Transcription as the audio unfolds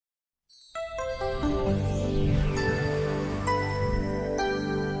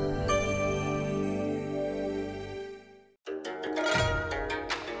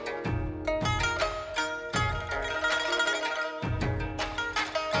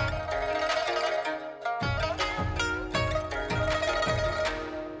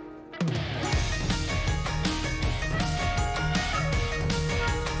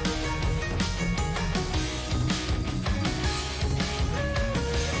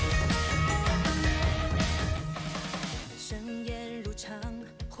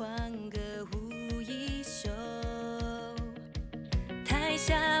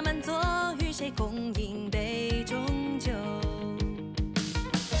共饮杯中酒，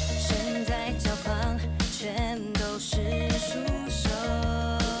身在教坊全都是束手，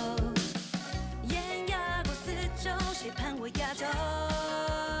艳压过四周，谁盼我压轴？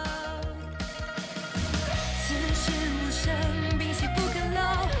此时无声，屏息不可漏，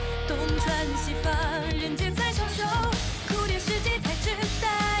东传西放，人间才长寿，苦练世界才知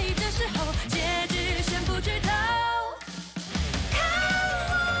待这时候，结局先不剧透。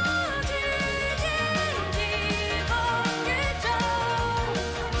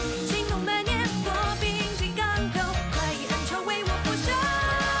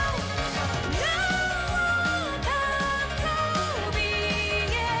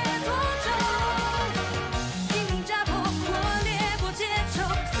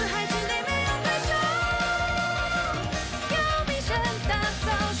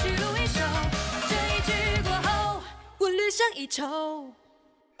上一筹。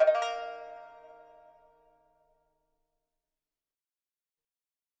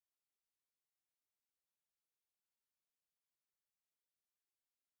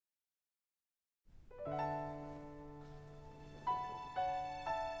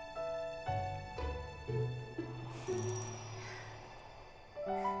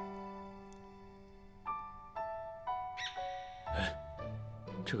哎，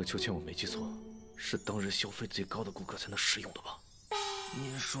这个秋千我没记错。 是当日消费最高的顾客才能使用的吧？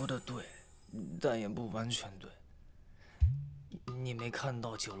您说的对，但也不完全对。你没看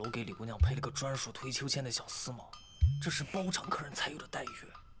到酒楼给李姑娘配了个专属推秋千的小司吗？这是包场客人才有的待遇。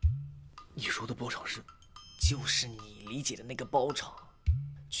你说的包场是？就是你理解的那个包场。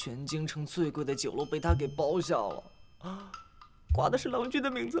全京城最贵的酒楼被他给包下了，啊，挂的是郎君的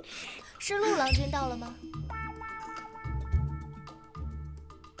名字。是陆郎君到了吗？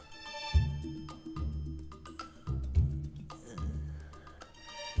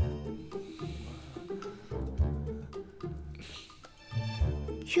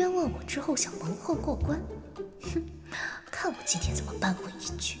 冤枉我之后想蒙混过关，哼！看我今天怎么扳回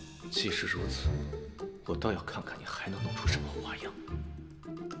一局。既是如此，我倒要看看你还能弄出什么花样。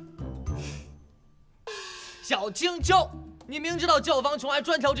小青丘，你明知道教坊穷还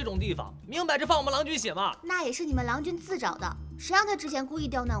专挑这种地方，明摆着放我们郎君血吗？那也是你们郎君自找的，谁让他之前故意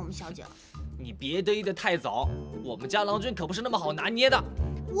刁难我们小姐了？你别得意的太早，我们家郎君可不是那么好拿捏的。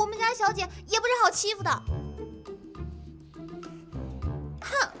我们家小姐也不是好欺负的。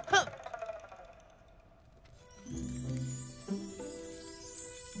 哼！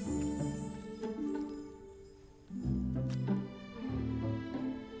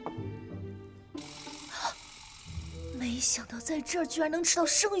没想到在这儿居然能吃到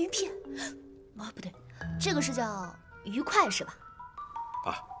生鱼片，啊，不对，这个是叫鱼块是吧？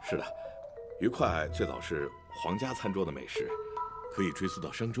啊，是的，鱼块最早是皇家餐桌的美食，可以追溯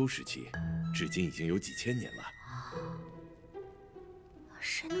到商周时期，至今已经有几千年了。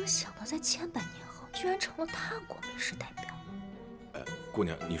 谁能想到，在千百年后，居然成了他国美食代表？姑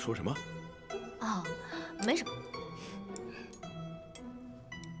娘，你说什么？哦，没什么。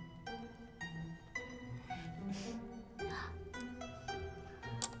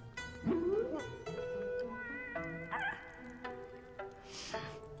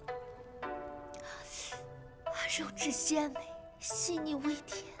肉质鲜美，细腻微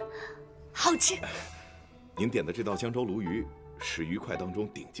甜，好吃。您点的这道江州鲈鱼。 是鱼块当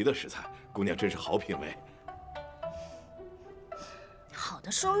中顶级的食材，姑娘真是好品味。好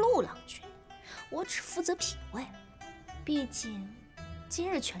的是陆郎君，我只负责品味。毕竟，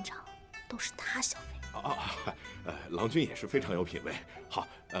今日全场都是他消费。郎君也是非常有品味。好，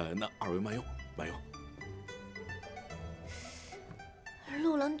那二位慢用，慢用。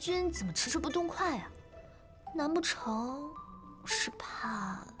陆郎君怎么迟迟不动筷啊？难不成是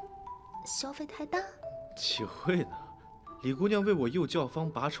怕消费太大？岂会呢？ 李姑娘为我右教坊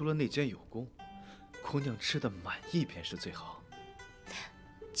拔除了那间有功，姑娘吃得满意便是最好。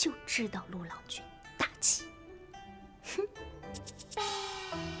就知道陆郎君大气。哼！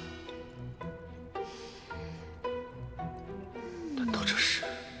难道这是？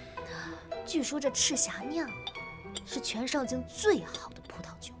据说这赤霞酿是全上京最好的葡萄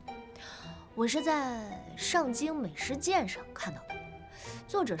酒，我是在《上京美食鉴》上看到的，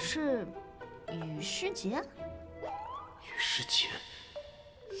作者是宇师杰。 宇师杰，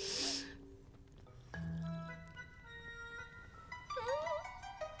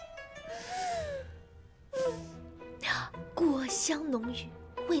果香浓郁，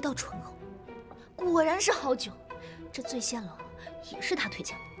味道醇厚，果然是好酒。这醉仙楼也是他推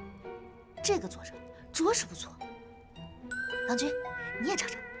荐的，这个作者着实不错。郎君，你也尝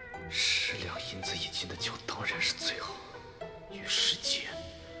尝。10两银子一斤的酒当然是最好。宇师杰，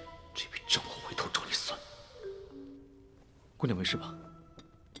这笔账我回头找你算。姑娘没事吧？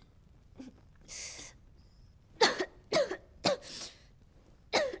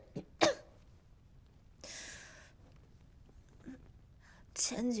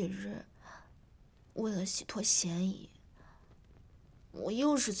前几日，为了洗脱嫌疑，我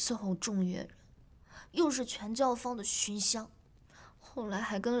又是伺候众乐人，又是全教坊的熏香，后来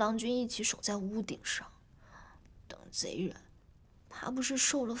还跟郎君一起守在屋顶上，等贼人。怕不是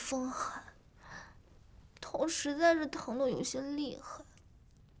受了风寒，头实在是疼得有些厉害。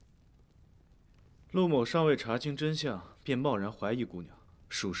陆某尚未查清真相，便贸然怀疑姑娘，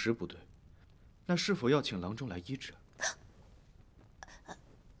属实不对。那是否要请郎中来医治？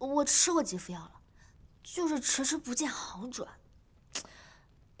我吃过几副药了，就是迟迟不见好转。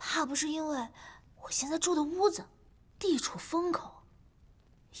怕不是因为我现在住的屋子地处风口，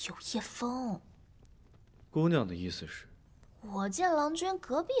有夜风。姑娘的意思是？我见郎君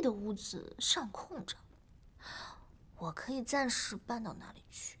隔壁的屋子尚空着，我可以暂时搬到那里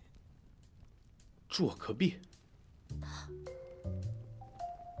去。住我隔壁？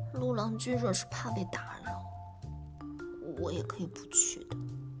陆郎君若是怕被打扰，我也可以不去的。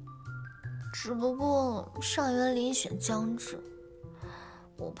只不过上元遴选将至，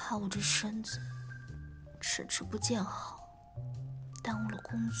我怕我这身子迟迟不见好，耽误了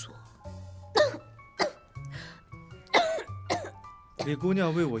工作。李姑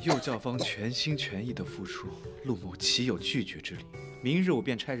娘为我右教坊全心全意的付出，陆某岂有拒绝之理？明日我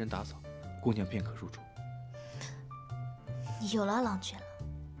便差人打扫，姑娘便可入住。有了郎君了。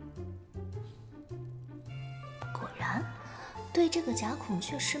果然，对这个假孔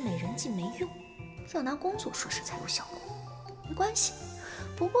雀石美人计没用，要拿工作说事才有效果。没关系，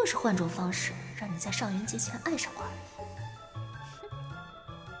不过是换种方式让你在上元节前爱上我而已。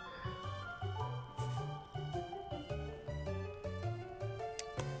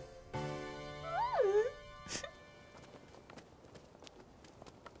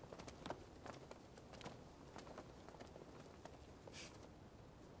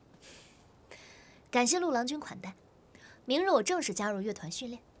感谢陆郎君款待，明日我正式加入乐团训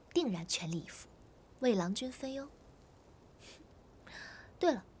练，定然全力以赴，为郎君分忧。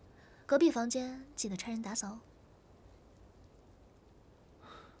对了，隔壁房间记得差人打扫哦。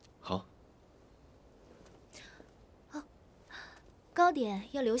好。哦，糕点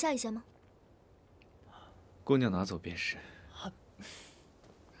要留下一些吗？姑娘拿走便是。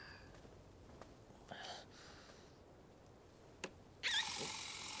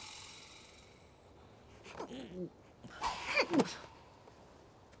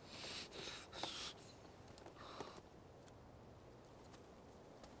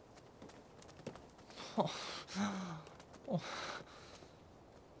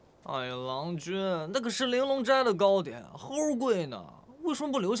哎呀，郎君，那可是玲珑斋的糕点，齁贵呢，为什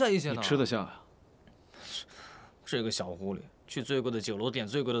么不留下一些呢？你吃得下呀？这个小狐狸，去最贵的酒楼点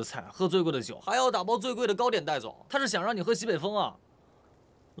最贵的菜，喝最贵的酒，还要打包最贵的糕点带走，他是想让你喝西北风啊？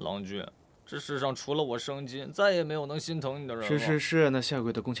郎君，这世上除了我生金，再也没有能心疼你的人了。是，那下个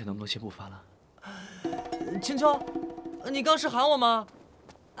月的工钱能不能先不发了？青秋，你刚是喊我吗？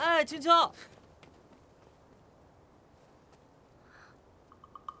哎，青秋。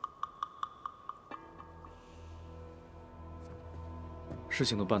事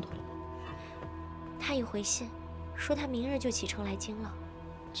情都办妥了吗？他已回信，说他明日就启程来京了。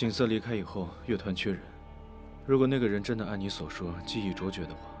景色离开以后，乐团缺人。如果那个人真的按你所说技艺卓绝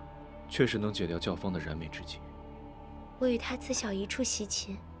的话，确实能解掉教坊的燃眉之急。我与他自小一处习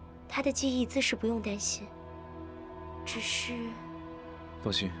琴，他的技艺自是不用担心。只是……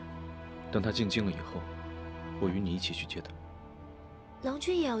放心，等他进京了以后，我与你一起去接他。郎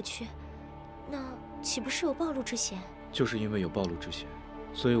君也要去，那岂不是有暴露之嫌？就是因为有暴露之嫌，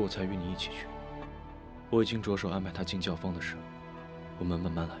所以我才与你一起去。我已经着手安排他进教坊的事，我们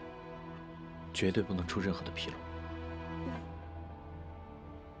慢慢来，绝对不能出任何的纰漏。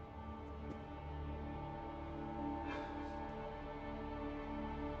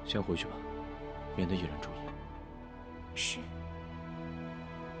先回去吧，免得引人注意。是。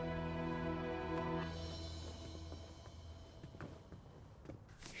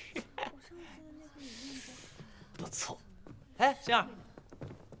不错。哎，星儿，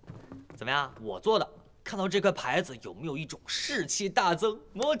怎么样？我做的，看到这块牌子有没有一种士气大增、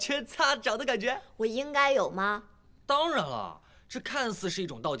摩拳擦掌的感觉？我应该有吗？当然了，这看似是一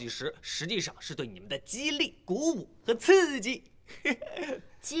种倒计时，实际上是对你们的激励、鼓舞和刺激。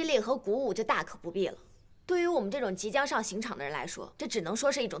激励和鼓舞就大可不必了。对于我们这种即将上刑场的人来说，这只能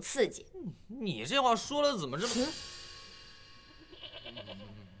说是一种刺激。你这话说的怎么这么……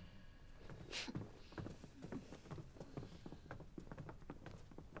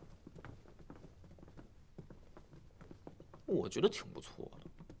我觉得挺不错的。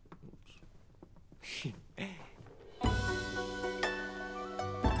停！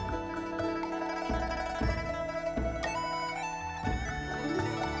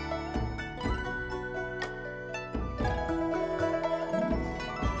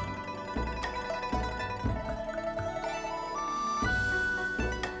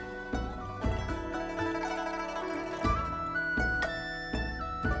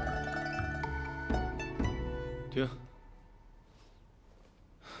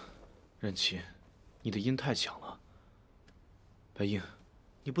任琪，你的音太强了。白英，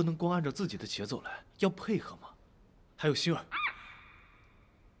你不能光按照自己的节奏来，要配合吗？还有星儿，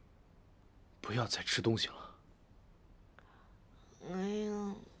不要再吃东西了。哎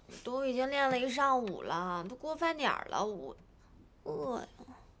呀，都已经练了一上午了，都过饭点了，我饿呀。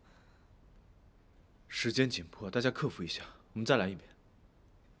时间紧迫，大家克服一下，我们再来一遍。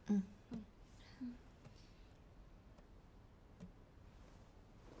嗯。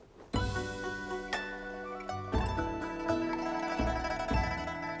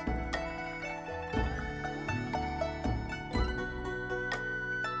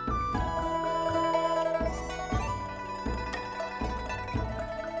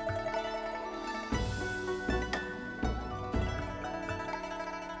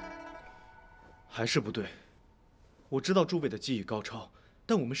还是不对。我知道诸位的技艺高超，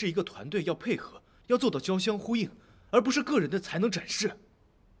但我们是一个团队，要配合，要做到交相呼应，而不是个人的才能展示。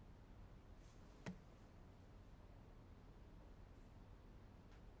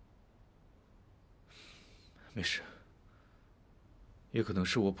没事，也可能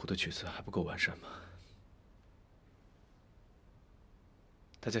是我谱的曲子还不够完善吧。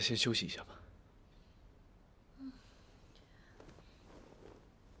大家先休息一下吧。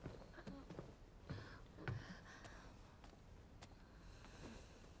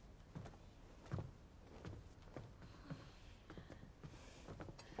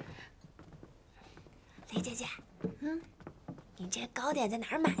雷姐姐，你这糕点在哪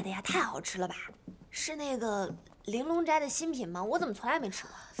儿买的呀？太好吃了吧！是那个玲珑斋的新品吗？我怎么从来没吃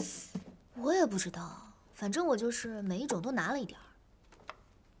过？我也不知道，反正我就是每一种都拿了一点儿。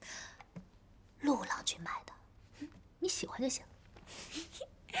陆郎君买的，你喜欢就行。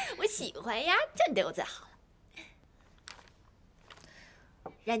我喜欢呀，这你对我最好了。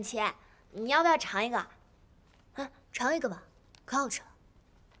冉琪，你要不要尝一个？尝一个吧，可好吃了。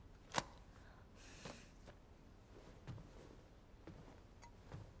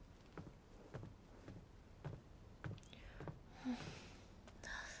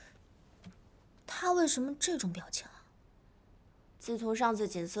他为什么这种表情啊？自从上次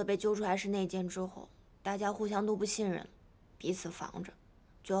锦瑟被揪出来是内奸之后，大家互相都不信任，彼此防着，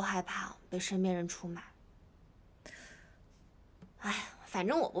就害怕被身边人出卖。哎，反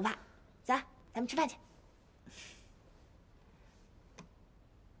正我不怕，走，咱们吃饭去。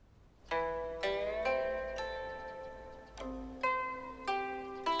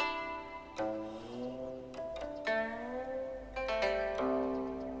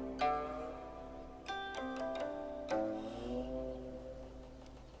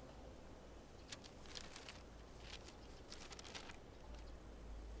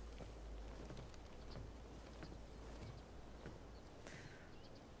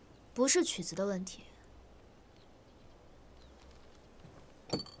不是曲子的问题，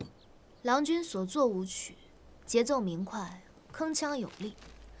郎君所作舞曲，节奏明快，铿锵有力，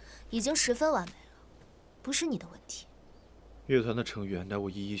已经十分完美了，不是你的问题。乐团的成员乃我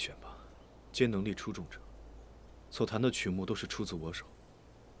一一选拔，皆能力出众者，所弹的曲目都是出自我手。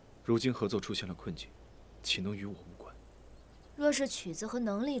如今合作出现了困境，岂能与我无关？若是曲子和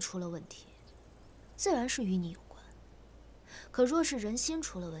能力出了问题，自然是与你有关。可若是人心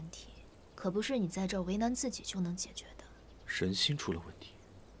出了问题，可不是你在这儿为难自己就能解决的。人心出了问题，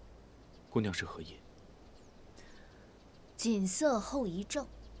姑娘是何意？锦瑟后遗症。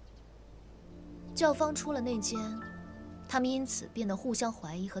教坊出了内奸，他们因此变得互相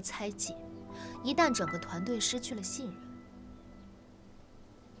怀疑和猜忌。一旦整个团队失去了信任，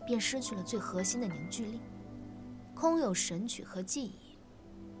便失去了最核心的凝聚力。空有神曲和技艺，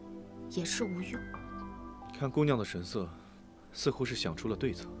也是无用。看姑娘的神色，似乎是想出了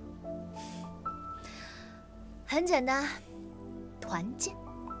对策。很简单，团建。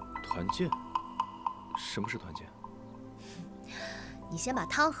团建？什么是团建？你先把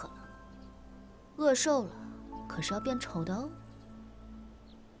汤喝了，饿瘦了可是要变丑的哦。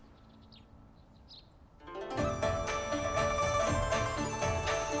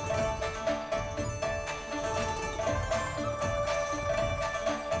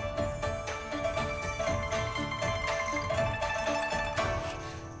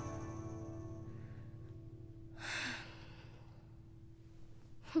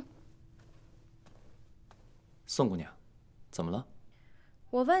宋姑娘，怎么了？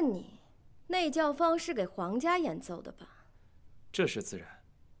我问你，内教坊是给皇家演奏的吧？这是自然。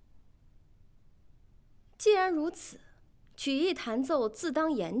既然如此，曲艺弹奏自当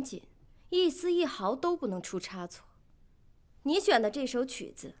严谨，一丝一毫都不能出差错。你选的这首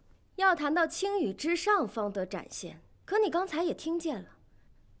曲子，要弹到青羽之上方得展现。可你刚才也听见了，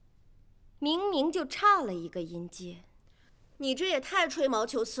明明就差了一个音阶。你这也太吹毛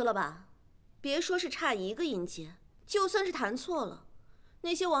求疵了吧！别说是差一个音阶，就算是弹错了，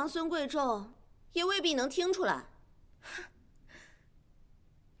那些王孙贵胄也未必能听出来。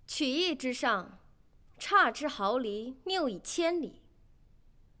曲艺之上，差之毫厘，谬以千里。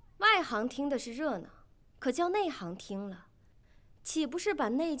外行听的是热闹，可叫内行听了，岂不是把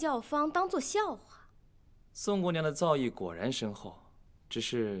内教坊当作笑话？宋姑娘的造诣果然深厚，只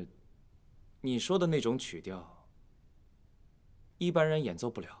是你说的那种曲调，一般人演奏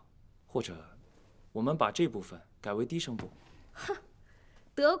不了，或者我们把这部分改为低声部。哼，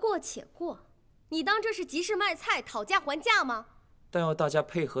得过且过，你当这是集市卖菜讨价还价吗？但要大家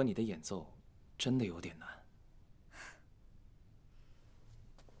配合你的演奏，真的有点难。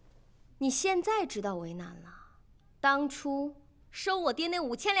你现在知道为难了，当初收我爹那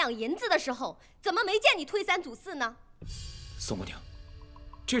5000两银子的时候，怎么没见你推三阻四呢？宋姑娘，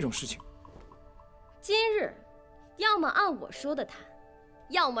这种事情，今日要么按我说的弹，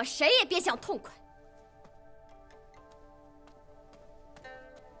要么谁也别想痛快。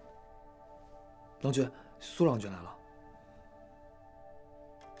郎君，苏郎君来了。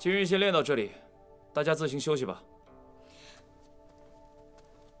今日先练到这里，大家自行休息吧。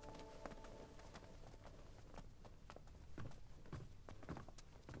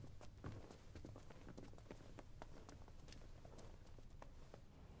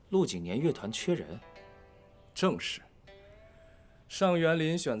陆景年乐团缺人，正是。上元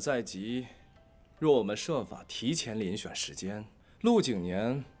遴选在即，若我们设法提前遴选时间，陆景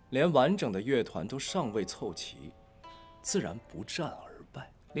年连完整的乐团都尚未凑齐，自然不战而败。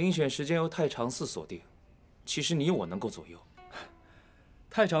遴选时间由太常寺所定，其实你我能够左右。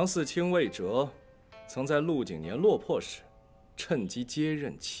太常寺卿魏哲曾在陆景年落魄时，趁机接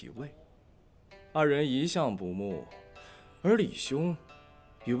任其位，二人一向不睦，而李兄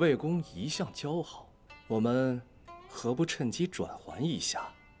与魏公一向交好，我们何不趁机转还一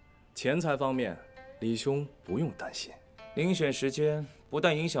下？钱财方面，李兄不用担心。遴选时间不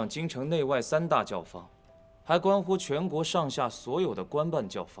但影响京城内外3大教坊，还关乎全国上下所有的官办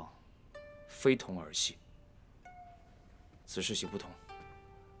教坊，非同儿戏。此事行不通。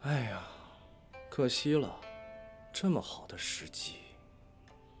哎呀，可惜了，这么好的时机，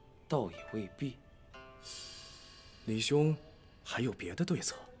倒也未必。李兄还有别的对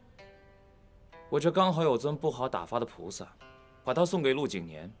策？我这刚好有尊不好打发的菩萨，把他送给陆景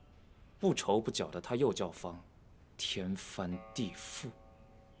年，不愁不缴的他右教坊天翻地覆。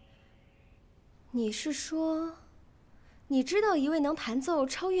你是说，你知道一位能弹奏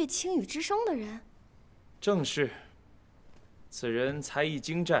超越青羽之声的人？正是。此人才艺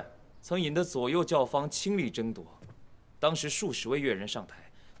精湛，曾引得左右教坊倾力争夺。当时数十位乐人上台，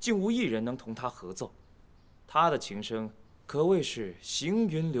竟无一人能同他合奏。他的琴声可谓是行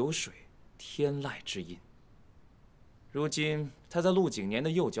云流水，天籁之音。如今他在陆景年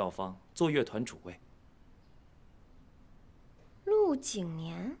的右教坊做乐团主位。陆景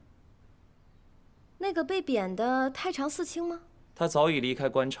年，那个被贬的太常寺卿吗？他早已离开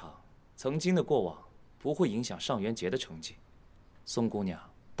官场，曾经的过往不会影响上元节的成绩，宋姑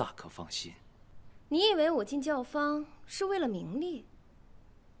娘大可放心。你以为我进教坊是为了名利？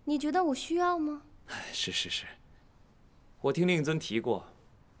你觉得我需要吗？是，我听令尊提过，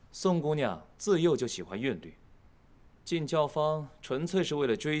宋姑娘自幼就喜欢韵律，进教坊纯粹是为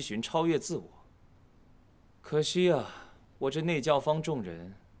了追寻超越自我。可惜啊，我这内教坊众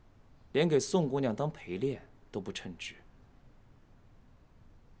人，连给宋姑娘当陪练都不称职。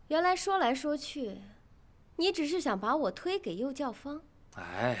原来说来说去，你只是想把我推给右教坊。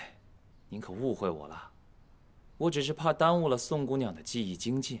哎，您可误会我了，我只是怕耽误了宋姑娘的技艺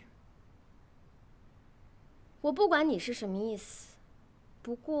精进。我不管你是什么意思，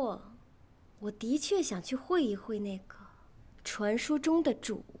不过，我的确想去会一会那个传说中的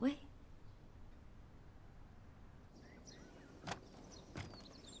主位。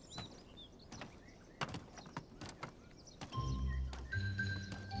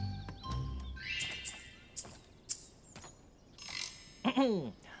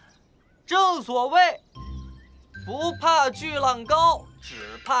正所谓，不怕巨浪高，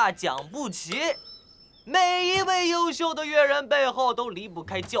只怕讲不齐。每一位优秀的乐人背后都离不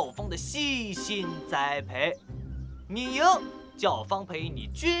开教坊的悉心栽培。你赢，教坊陪你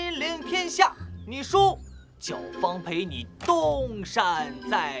君临天下；你输，教坊陪你东山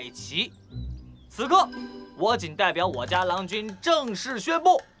再起。此刻，我谨代表我家郎君正式宣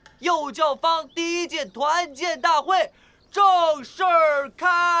布，右教坊第1届团建大会正式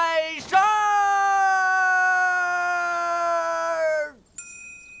开始。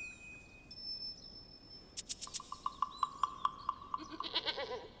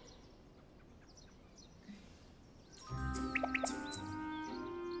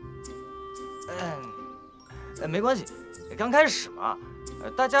没关系，刚开始嘛，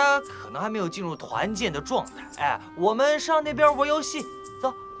大家可能还没有进入团建的状态。哎，我们上那边玩游戏，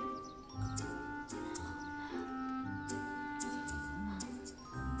走。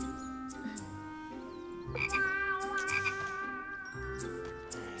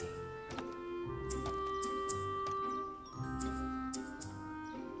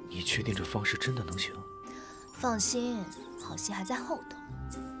你确定这方式真的能行？放心，好戏还在后头。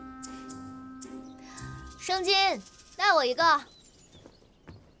生金，带我一个。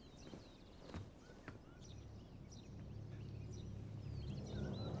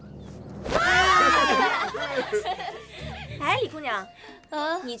哎，李姑娘，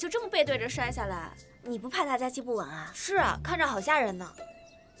你就这么背对着摔下来，你不怕大家记不稳啊？是啊，看着好吓人呢。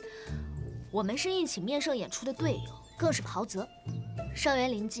我们是一起面圣演出的队友，更是袍泽。上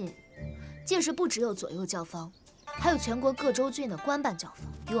元临近，届时不只有左右教坊，还有全国各州郡的官办教坊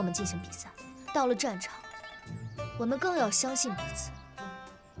与我们进行比赛。到了战场，我们更要相信彼此，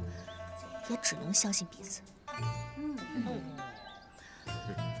也只能相信彼此。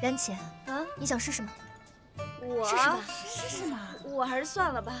然琪，你想试试吗？试试吧。我还是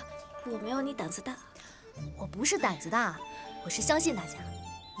算了吧，我没有你胆子大。我不是胆子大，我是相信大家。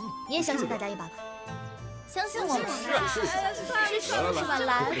你也相信大家一把吧？相信我们。是吧？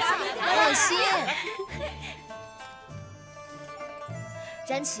来，放心。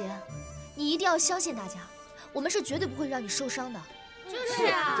然琪，你一定要相信大家，我们是绝对不会让你受伤的。就是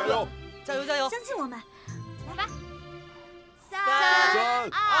啊，加油！加油加油！相信我们，来吧。3、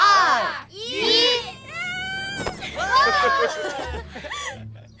2、1。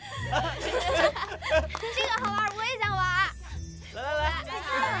这个好玩，我也想玩。来。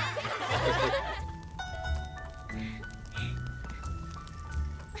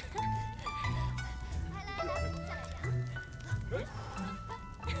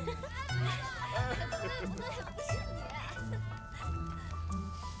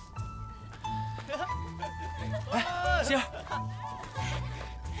哎，欣儿，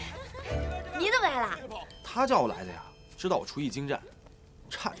你怎么来了？他叫我来的呀，知道我厨艺精湛，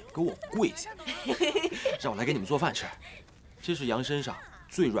差点给我跪下，让我来给你们做饭吃。这是羊身上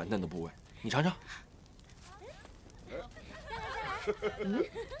最软嫩的部位，你尝尝。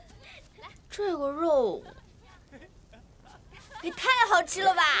这个肉也太好吃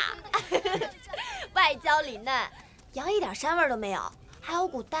了吧！外焦里嫩，羊一点膻味都没有，还有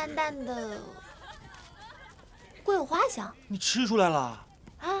股淡淡的桂花香。你吃出来了？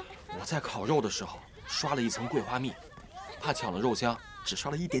啊！我在烤肉的时候刷了一层桂花蜜，怕抢了肉香，只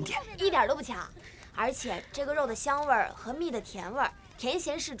刷了一点点。一点都不抢，而且这个肉的香味儿和蜜的甜味儿甜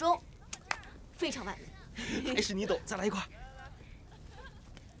咸适中，非常完美。还是你懂，再来一块。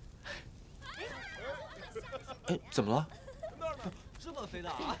哎，怎么了？这么肥的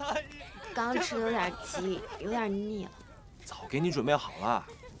啊！刚吃的有点急，有点腻了。早给你准备好了。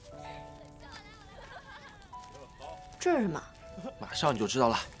这是什么？马上你就知道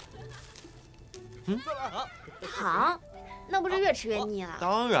了。糖？那不是越吃越腻了？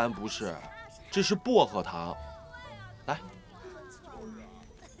当然不是，这是薄荷糖。来。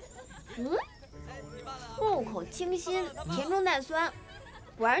入口清新，甜中带酸，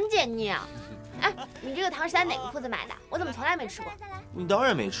果然解腻啊！哎，你这个糖是在哪个铺子买的？我怎么从来没吃过？你当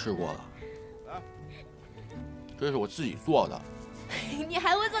然没吃过了，这是我自己做的。你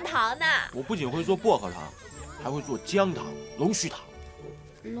还会做糖呢？我不仅会做薄荷糖，还会做姜糖、龙须糖。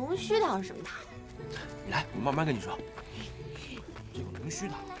龙须糖是什么糖？你来，我慢慢跟你说。这个龙须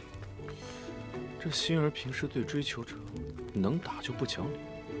糖，这欣儿平时对追求者能打就不讲理，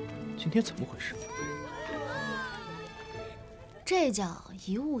今天怎么回事？这叫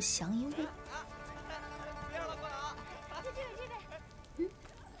一物降一物。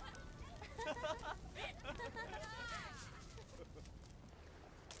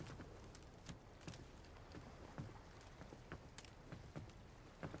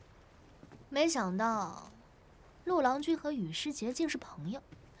没想到，陆郎君和宇师杰竟是朋友，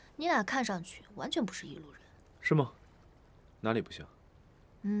你俩看上去完全不是一路人。是吗？哪里不像？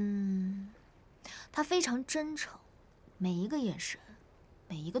他非常真诚，每一个眼神，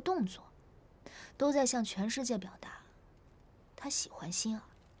每一个动作，都在向全世界表达，他喜欢欣儿，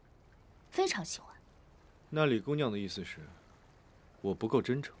非常喜欢。那李姑娘的意思是，我不够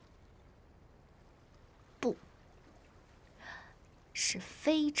真诚？不，是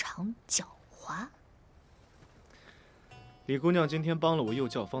非常狡猾。李姑娘今天帮了我右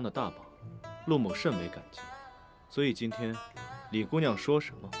教坊的大忙，陆某甚为感激，所以今天李姑娘说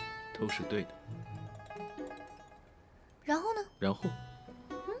什么都是对的。然后呢？然后，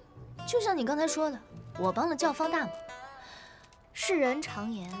就像你刚才说的，我帮了教坊大忙。世人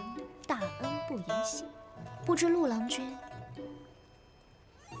常言，大恩不言谢。不知陆郎君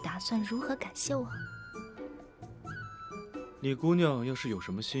打算如何感谢我？李姑娘要是有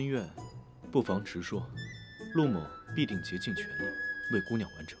什么心愿，不妨直说，陆某必定竭尽全力为姑娘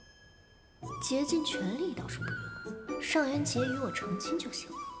完成。竭尽全力倒是不用，上元节与我成亲就行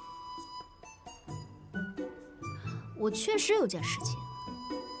了。我确实有件事情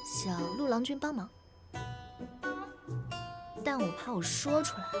想陆郎君帮忙，但我怕我说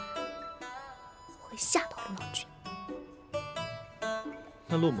出来会吓到陆郎君。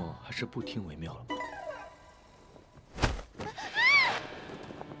那陆某还是不听为妙了吧？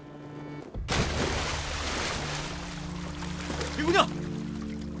李姑娘，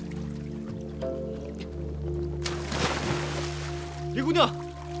李姑娘，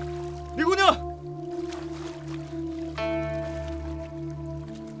李姑娘，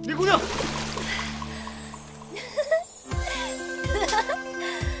李姑娘！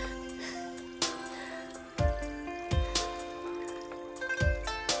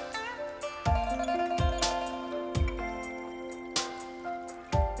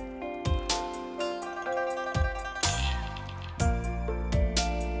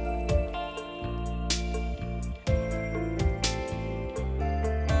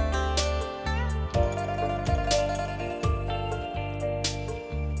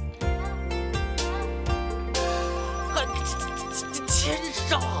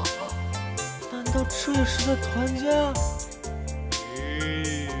这也是在团建？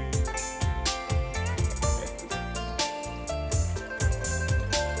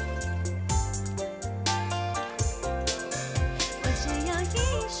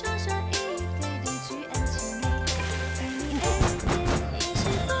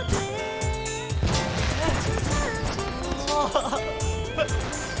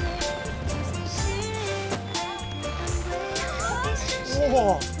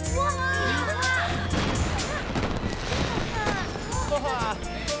哇！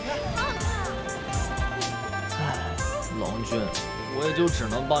郎君，我也就只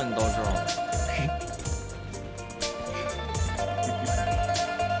能帮你到这儿了。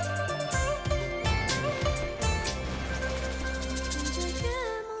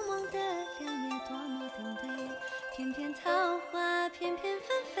片片桃花片片纷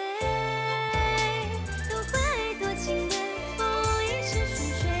飞，都会多情的风一时徐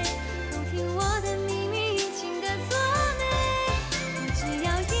水，偷听我的秘密，情歌作美。我只要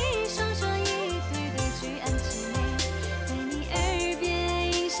一双双一对对举案齐眉，在你耳边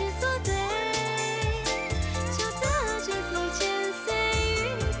吟诗作对，求得这从千岁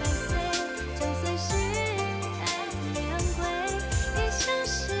与你百岁，就算是爱两回，也像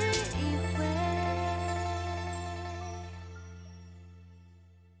是一回。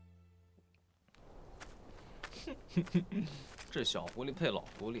这小狐狸配老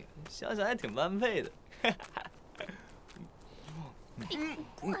狐狸，想想还挺般配的。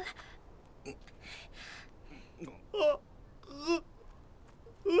过来。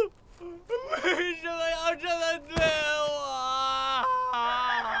为什么要这么对我？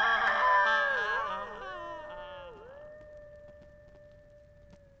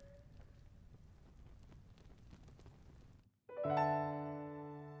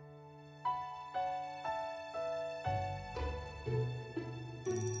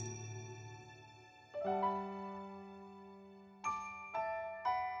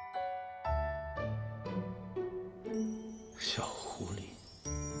小狐狸，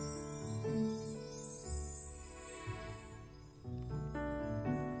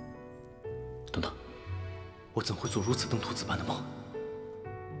等等，我怎会做如此登徒子般的梦？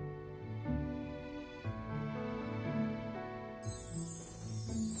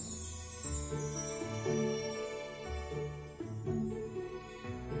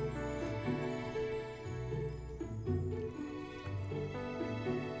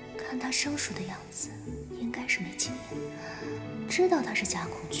看他生疏的样子，应该是没经验，知道他是假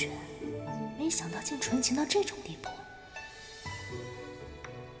孔雀，没想到竟纯情到这种地步。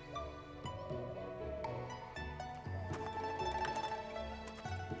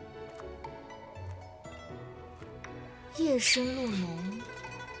夜深露浓，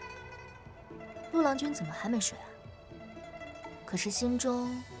陆郎君怎么还没睡啊？可是心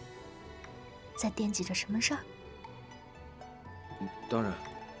中在惦记着什么事儿？当然，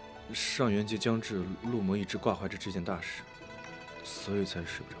上元节将至，陆某一直挂怀着这件大事，所以才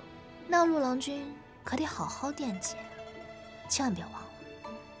睡不着。那陆郎君可得好好惦记，千万别忘了。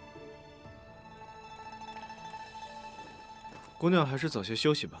姑娘还是早些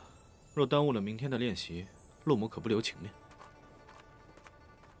休息吧，若耽误了明天的练习，陆某可不留情面。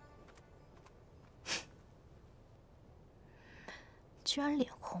居然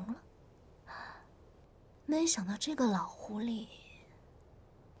脸红了，没想到这个老狐狸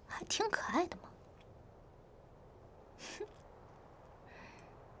还挺可爱的嘛。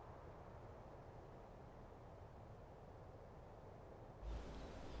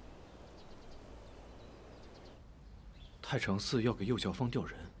太常寺要给右教坊调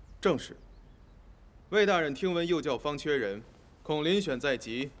人，正是。魏大人听闻右教坊缺人，恐遴选在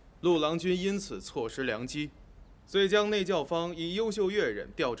即，陆郎君因此错失良机，遂将内教坊以优秀乐人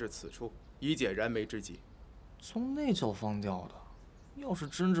调至此处，以解燃眉之急。从内教坊调的，要是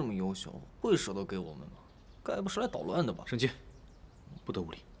真这么优秀，会舍得给我们吗？该不是来捣乱的吧？升阶，不得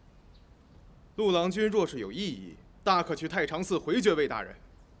无礼。陆郎君若是有异议，大可去太常寺回绝魏大人。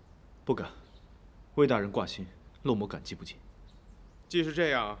不敢，魏大人挂心，陆某感激不尽。既是这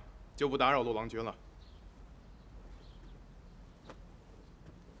样，就不打扰陆郎君了。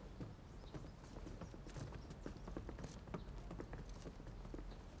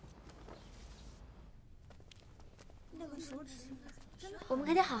我们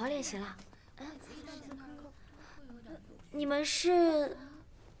可得好好练习了。你们是？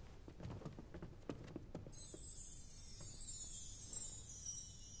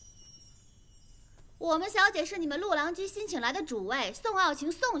我们小姐是你们陆郎君新请来的主位宋傲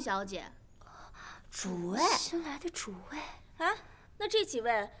晴宋小姐。主位？新来的主位啊？那这几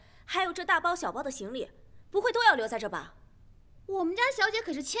位还有这大包小包的行李，不会都要留在这吧？我们家小姐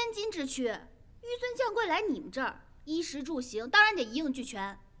可是千金之躯，纡尊降贵来你们这儿，衣食住行当然得一应俱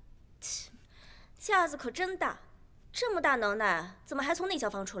全。切，架子可真大，这么大能耐，怎么还从内教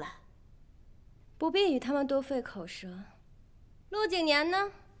坊出来？不必与他们多费口舌。陆景年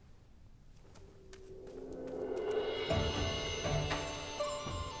呢？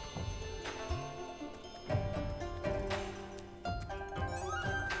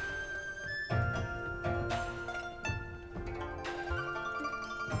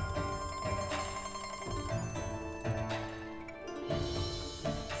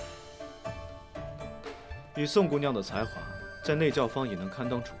以宋姑娘的才华，在内教坊也能堪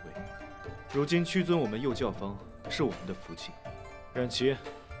当主位。如今屈尊我们右教坊，是我们的福气。冉琪，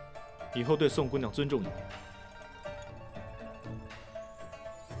以后对宋姑娘尊重一点。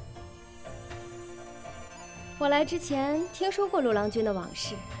我来之前听说过陆郎君的往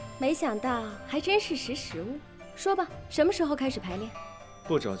事，没想到还真是识时务。说吧，什么时候开始排练？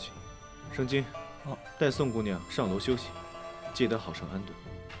不着急，生金，带宋姑娘上楼休息，记得好生安顿。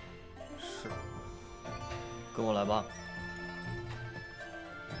是。跟我来吧。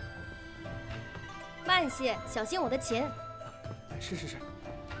慢些，小心我的琴。是。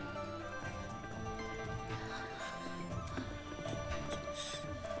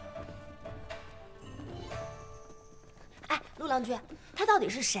哎，陆郎君，他到底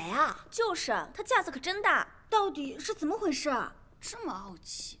是谁啊？就是他架子可真大，到底是怎么回事？这么傲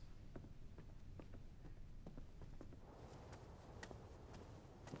气。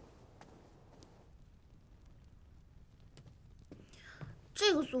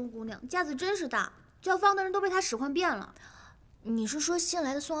这个宋姑娘架子真是大，教坊的人都被她使唤遍了。你是说新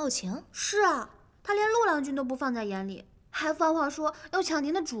来的宋傲晴？是啊，她连陆郎君都不放在眼里，还放话说要抢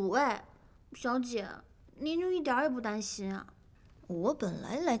您的主位。小姐，您就一点也不担心啊？我本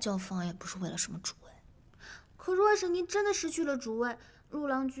来来教坊也不是为了什么主位，可若是您真的失去了主位，陆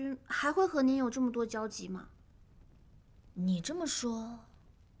郎君还会和您有这么多交集吗？你这么说，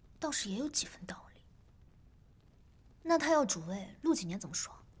倒是也有几分道理。那他要主位，陆景年怎么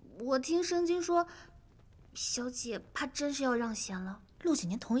说？我听生金说，小姐怕真是要让贤了。陆景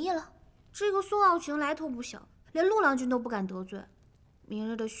年同意了。这个宋傲晴来头不小，连陆郎君都不敢得罪，明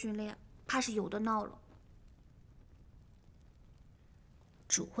日的训练怕是有的闹了。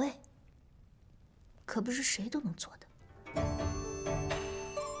主位，可不是谁都能做的。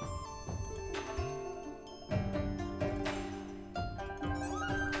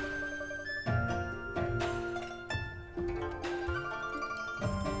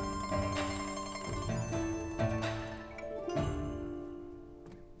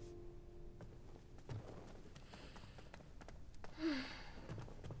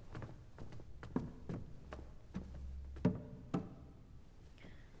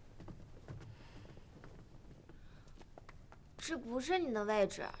不是你的位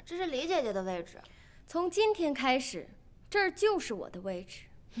置，这是李姐姐的位置。从今天开始，这儿就是我的位置。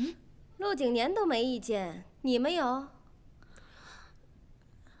陆景年都没意见，你们有？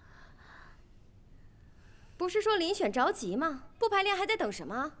不是说遴选着急吗？不排练还在等什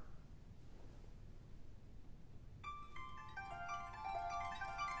么？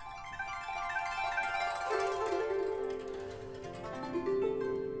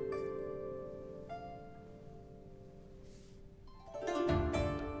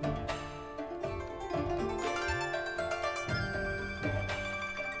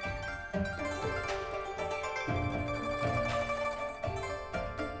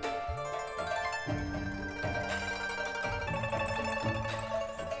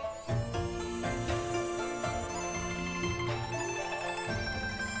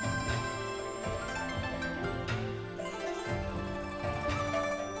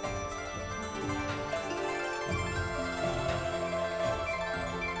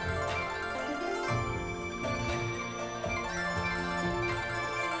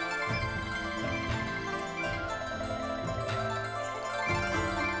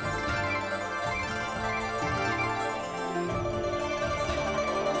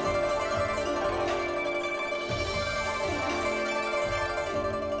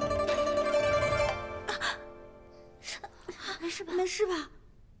没事吧？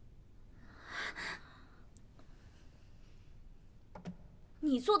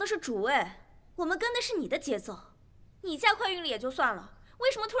你做的是主位，我们跟的是你的节奏。你加快韵律也就算了，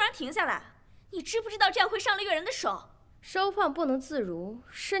为什么突然停下来？你知不知道这样会伤了乐人的手？收放不能自如，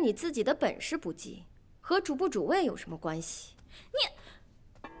是你自己的本事不济，和主不主位有什么关系？你。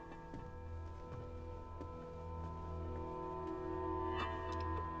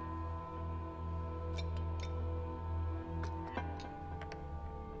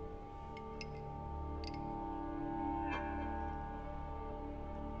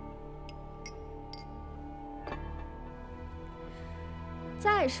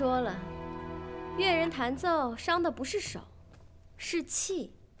再说了，乐人弹奏伤的不是手，是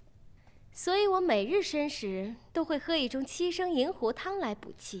气，所以我每日申时都会喝一盅7升银狐汤来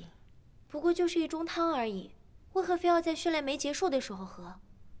补气。不过就是一盅汤而已，为何非要在训练没结束的时候喝？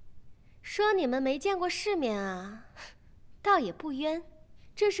说你们没见过世面啊，倒也不冤。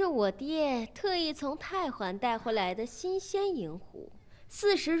这是我爹特意从太环带回来的新鲜银狐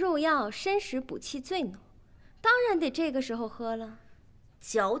，40入药，申时补气最浓，当然得这个时候喝了。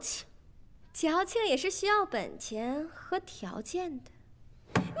矫情，矫情也是需要本钱和条件的。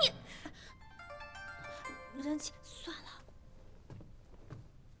人气算了。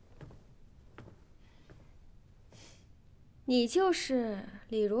你就是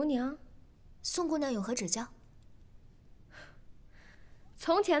李如娘？宋姑娘有何指教？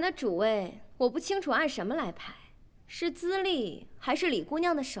从前的主位，我不清楚按什么来排，是资历，还是李姑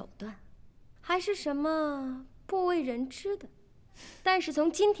娘的手段，还是什么不为人知的？但是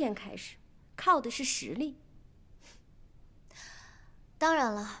从今天开始，靠的是实力。当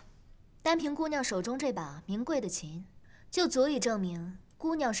然了，单凭姑娘手中这把名贵的琴，就足以证明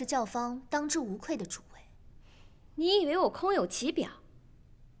姑娘是教坊当之无愧的主位。你以为我空有其表？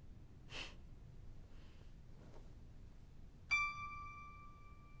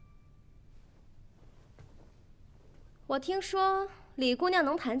我听说李姑娘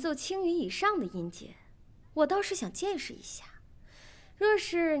能弹奏青羽以上的音阶，我倒是想见识一下。若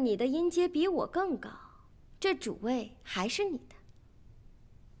是你的音阶比我更高，这主位还是你的。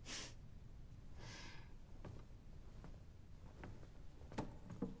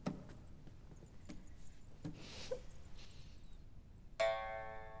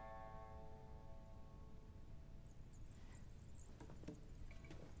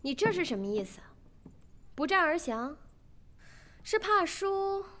你这是什么意思？不战而降？是怕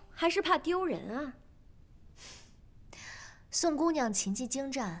输还是怕丢人啊？宋姑娘琴技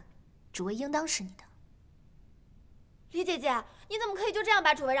精湛，主位应当是你的。李姐姐，你怎么可以就这样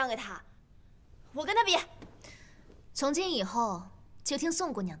把主位让给她？我跟她比。从今以后，就听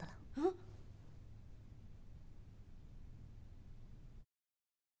宋姑娘的了。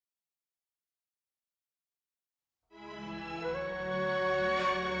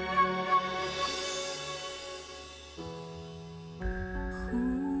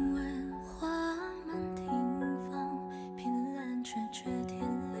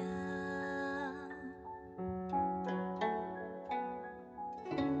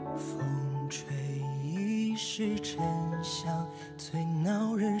是真相，最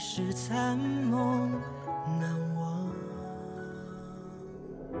恼人是残梦难忘。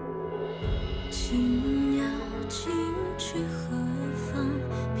青鸟尽去何方？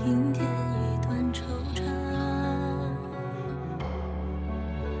平添一段惆怅。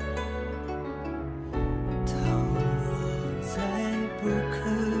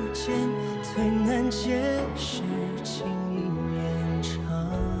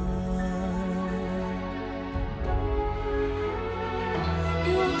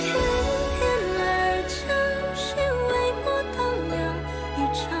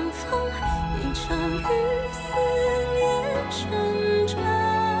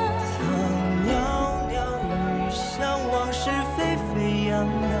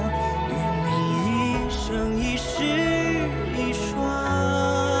渺，与你一生一世。